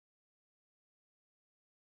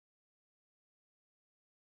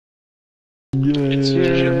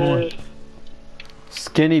Yeah.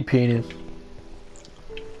 Skinny penis.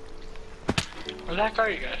 Where the heck are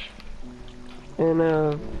you guys? In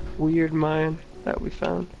a weird mine that we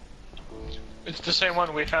found. It's the same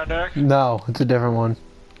one we found, Eric? No, it's a different one.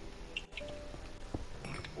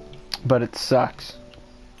 But it sucks.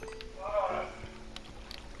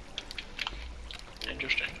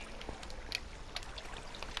 Interesting.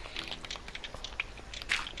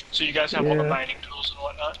 So you guys have all the mining tools and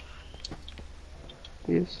whatnot?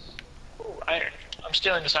 Yes. Ooh, iron. I'm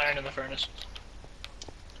stealing this iron in the furnace.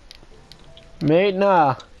 Mate,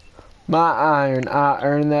 nah. My iron, I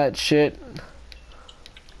earned that shit.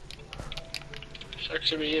 Sucks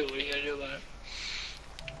to be you, what are you gonna do about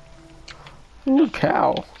it? Ooh,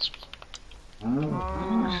 cow.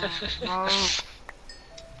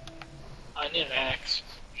 I need an axe.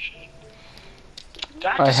 Shit.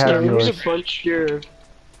 I have We yours. need a bunch,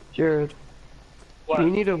 Jared. What? We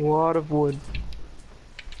need a lot of wood.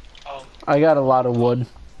 Oh. I got a lot of wood.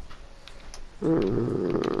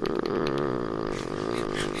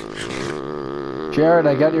 Jared,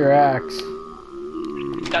 I got your axe.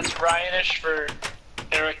 That's Ryanish for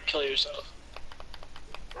Eric, kill yourself.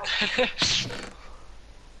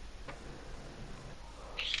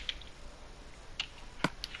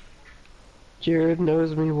 Jared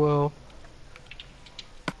knows me well.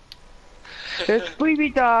 It's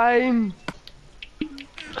sleepy time!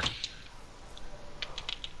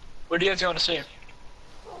 What do you guys want to see?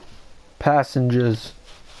 Passengers.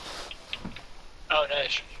 Oh,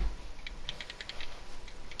 nice.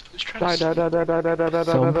 Who's trying to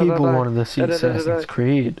Some people wanted to see Assassin's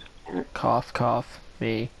Creed. Cough, cough.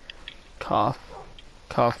 Me. Cough.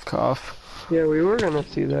 Cough, cough. Yeah, we were gonna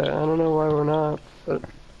see that. I don't know why we're not, but...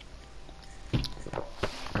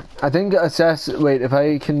 I think wait, if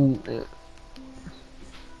I can...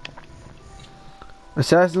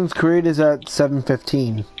 Assassin's Creed is at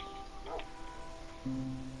 7:15.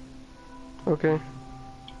 Okay.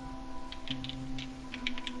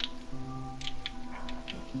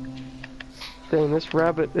 Dang, this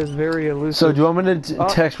rabbit is very elusive. So do you want me to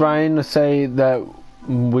text Ryan to say that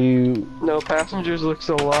we... No, Passengers looks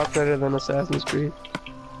a lot better than Assassin's Creed.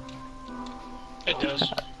 It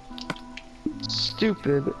does.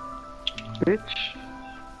 Stupid. Bitch.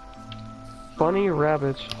 Funny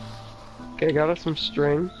rabbit. Okay, got us some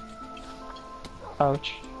string.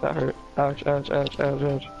 Ouch. That hurt. Ouch, ouch, ouch, ouch,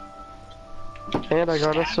 ouch. And I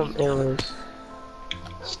got us some arrows.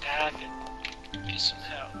 Stab it. Get some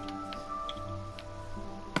help.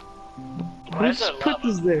 Why is Whose that foot lava?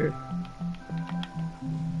 is there?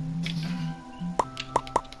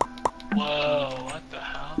 Whoa, what the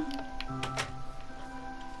hell?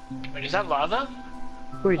 Wait, is that lava?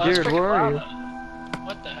 Wait, Oh, that's Jared, freaking where are you? lava.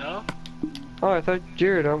 What the hell? Oh, I thought,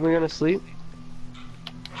 Jared, aren't we gonna sleep?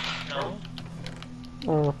 No.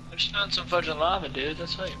 Oh. I just found some fudge and lava, dude.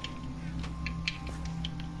 That's hype.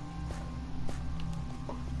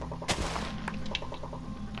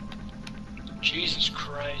 Jesus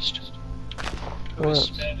Christ. Who is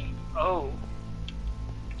What? spamming? Oh.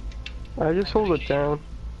 I just hold it down.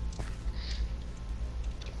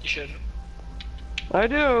 You shouldn't. I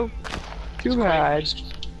do! Too Quite bad. wasteful.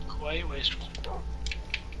 Quite wasteful.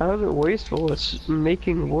 How is it wasteful? It's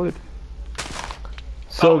making wood.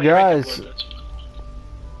 So Oh, you're making guys, wood, that's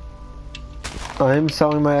I'm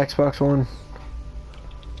selling my Xbox One.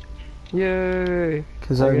 Yay!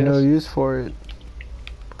 Because I have no use for it.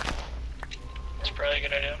 It's probably a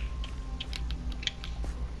good idea.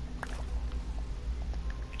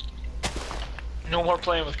 No more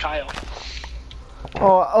playing with Kyle.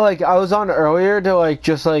 Oh, like, I was on earlier to, like,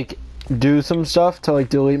 just, like, do some stuff to, like,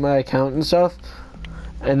 delete my account and stuff.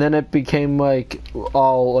 And then it became, like,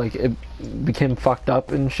 all, like, it became fucked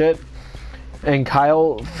up and shit. And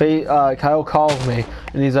Kyle calls me,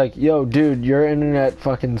 and he's like, yo, dude, your internet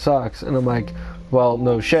fucking sucks. And I'm like, well,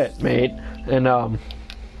 no shit, mate. And,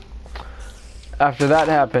 after that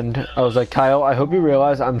happened, I was like, Kyle, I hope you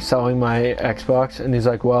realize I'm selling my Xbox. And he's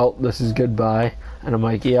like, well, this is goodbye. And I'm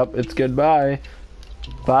like, yep, it's goodbye.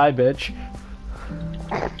 Bye, bitch.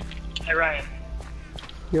 Hey, Ryan.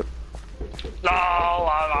 Yep.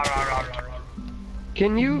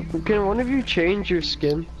 Can one of you change your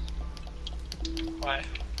skin? Why?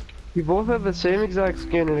 You both have the same exact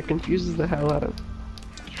skin and it confuses the hell out of me.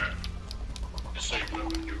 Just so you know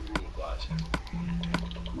what your rule applies here.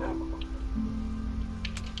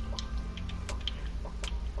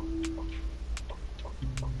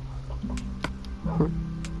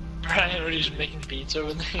 Ryan, what are you just making beats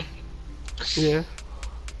over there? Yeah.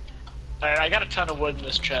 Alright, I got a ton of wood in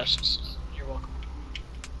this chest. So you're welcome.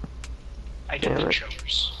 I did the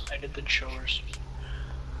chores. I did the chores.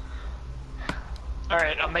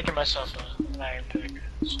 Alright, I'm making myself an iron pick.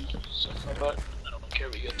 So far, but I don't care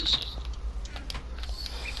what you have to say.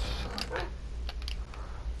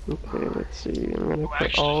 Okay, let's see. I'm gonna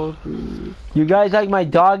put all the. You guys like my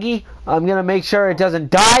doggy? I'm gonna make sure it doesn't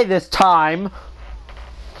die this time.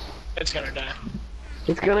 It's gonna die.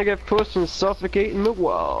 It's gonna get pushed and suffocate in the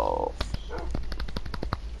wall.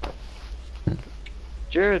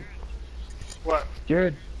 Jared. What?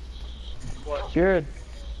 Jared. What? Jared.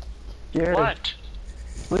 Jared. What?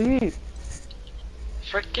 Please.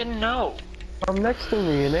 Frickin' no. Come next to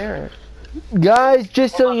me in air. Guys,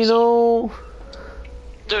 just so you know,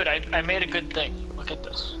 Dude, I made a good thing. Look at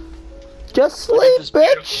this. just sleep, this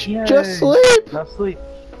bitch. Yay. Just sleep. Now sleep.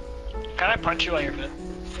 Can I punch you while you're good?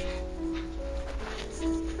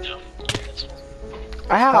 No. That's it.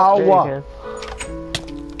 Ow.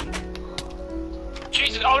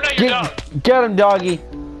 Jesus, oh no, your dog! Get him, doggy.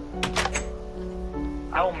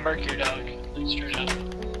 I will murk your dog. Like, straight up.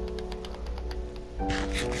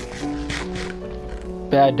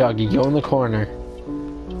 Bad doggy, go in the corner.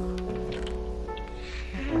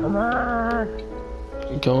 Come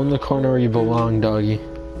on. Go in the corner where you belong, doggy.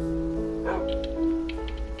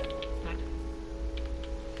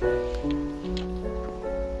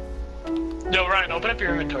 Yo, Ryan, open up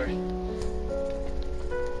your inventory.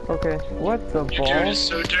 Okay. What the Your dude ball? is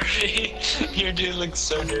so dirty. Your dude looks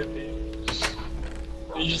so dirty.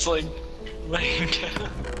 You're just like laying down.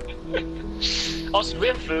 Also, do we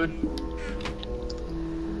have food?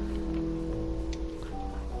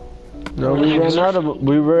 No, we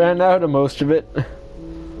ran out of most of it. Yeah,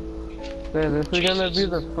 this is gonna be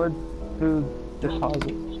the food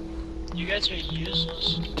deposit. You guys are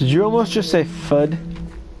useless. Did you almost just say FUD?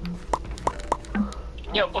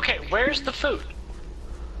 Yo, okay, where's the food?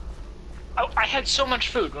 I had so much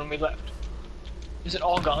food when we left. Is it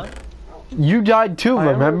all gone? You died too,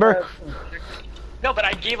 remember? No, but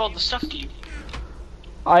I gave all the stuff to you.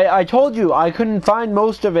 I told you I couldn't find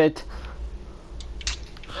most of it.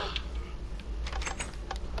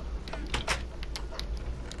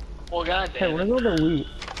 Well, Hey, goddamn. where's all the wheat?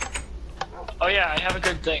 Oh yeah, I have a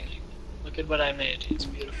good thing. Look at what I made. It's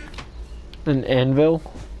beautiful. An anvil?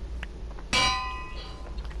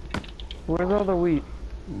 Where's all the wheat?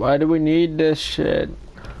 Why do we need this shit?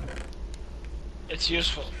 It's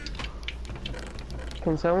useful.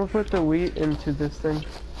 Can someone put the wheat into this thing?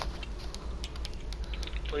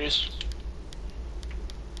 Please.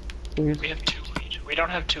 Please? We have 2 wheat. We don't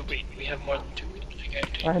have 2 wheat. We have more than 2 wheat. I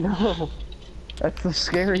guarantee. I know. That's the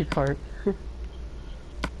scary part.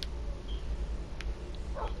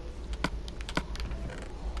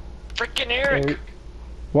 Frickin' Eric! Wait.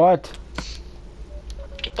 What?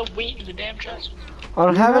 Get the wheat in the damn chest. I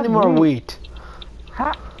don't have any more wheat.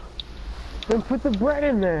 Ha! Then put the bread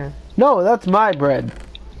in there. No, that's my bread.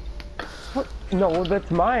 What? No, that's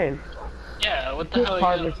mine. Yeah, what the You hell can't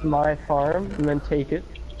are you harvest my farm and then take it.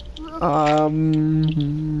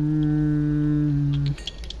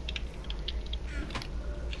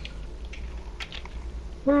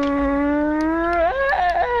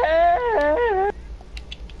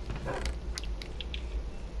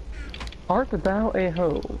 Art thou a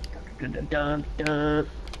hoe? Dun, dun, dun, dun.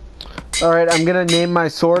 Alright, I'm gonna name my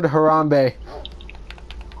sword Harambe.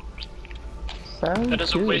 Sounds That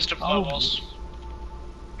is a good. waste of levels.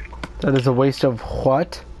 That is a waste of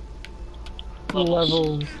what?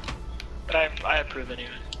 Levels. But I approve anyway.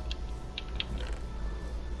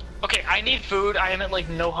 Okay, I need food. I am at like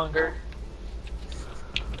no hunger.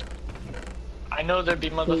 I know there'd be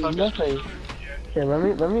motherfuckers. Nothing. Okay,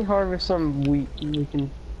 let me harvest some wheat and we can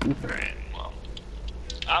eat it. Alright, well.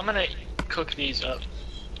 I'm gonna cook these up.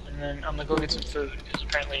 And then I'm gonna go get some food. Because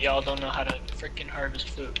apparently y'all don't know how to freaking harvest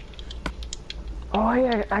food. Oh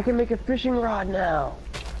yeah, I can make a fishing rod now.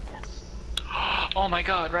 Oh my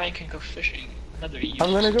god, Ryan can go fishing. Another use.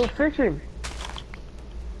 I'm gonna go fishing.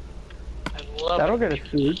 I love That'll it. get us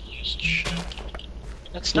food. Used shit.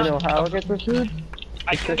 That's You not know how it gets us food?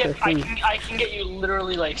 I It's can just get a food. I can get you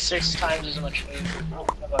literally like 6 times as much food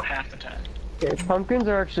about half the time. Okay, pumpkins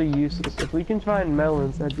are actually useless. If we can find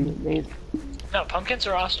melons, that'd be amazing. No, pumpkins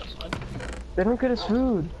are awesome. What? They don't get us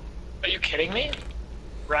food. Are you kidding me? I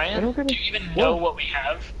Ryan, don't get do it. you even know What? what we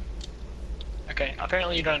have? Okay,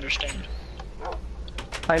 apparently you don't understand.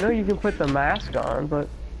 I know you can put the mask on, but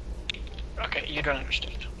Okay, you don't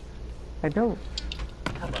understand. I don't.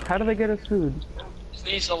 Hold on. How do they get us food?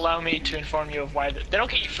 Please allow me to inform you of why they don't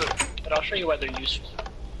get you food, but I'll show you why they're useful.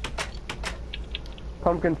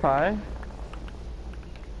 Pumpkin pie?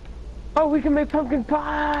 Oh, we can make pumpkin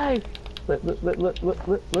pie!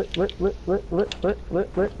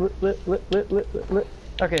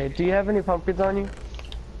 Okay, do you have any pumpkins on you?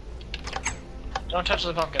 Don't touch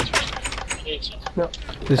the pumpkins. Please. No.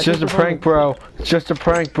 It's just a prank, bro. It's just a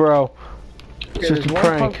prank, bro. It's just a There's one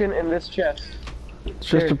prank. pumpkin in this chest. It's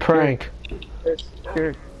just a prank.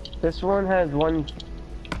 Here. This one has one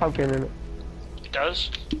pumpkin in it. It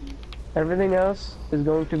does? Everything else is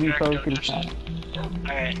going to be Sure, pumpkin don't touch pie. it.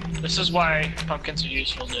 Alright, this is why pumpkins are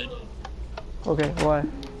useful, dude. Okay, why?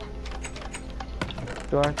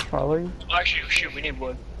 Do I have to follow you? Oh, actually, shoot, we need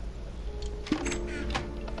wood.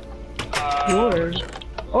 Wood?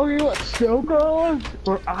 Oh, you want snow golems?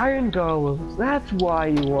 Or iron golems? That's why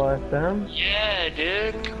you want them. Yeah,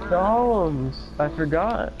 dude. Come on. Golems. I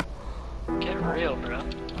forgot. Get real, bro.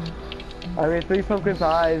 I made 3 pumpkin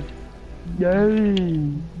pies.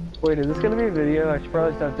 Yay! Wait, is this gonna be a video? I should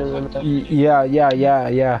probably start doing that. Yeah.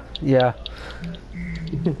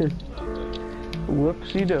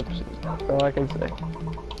 Whoopsie doopsie. That's all I can say.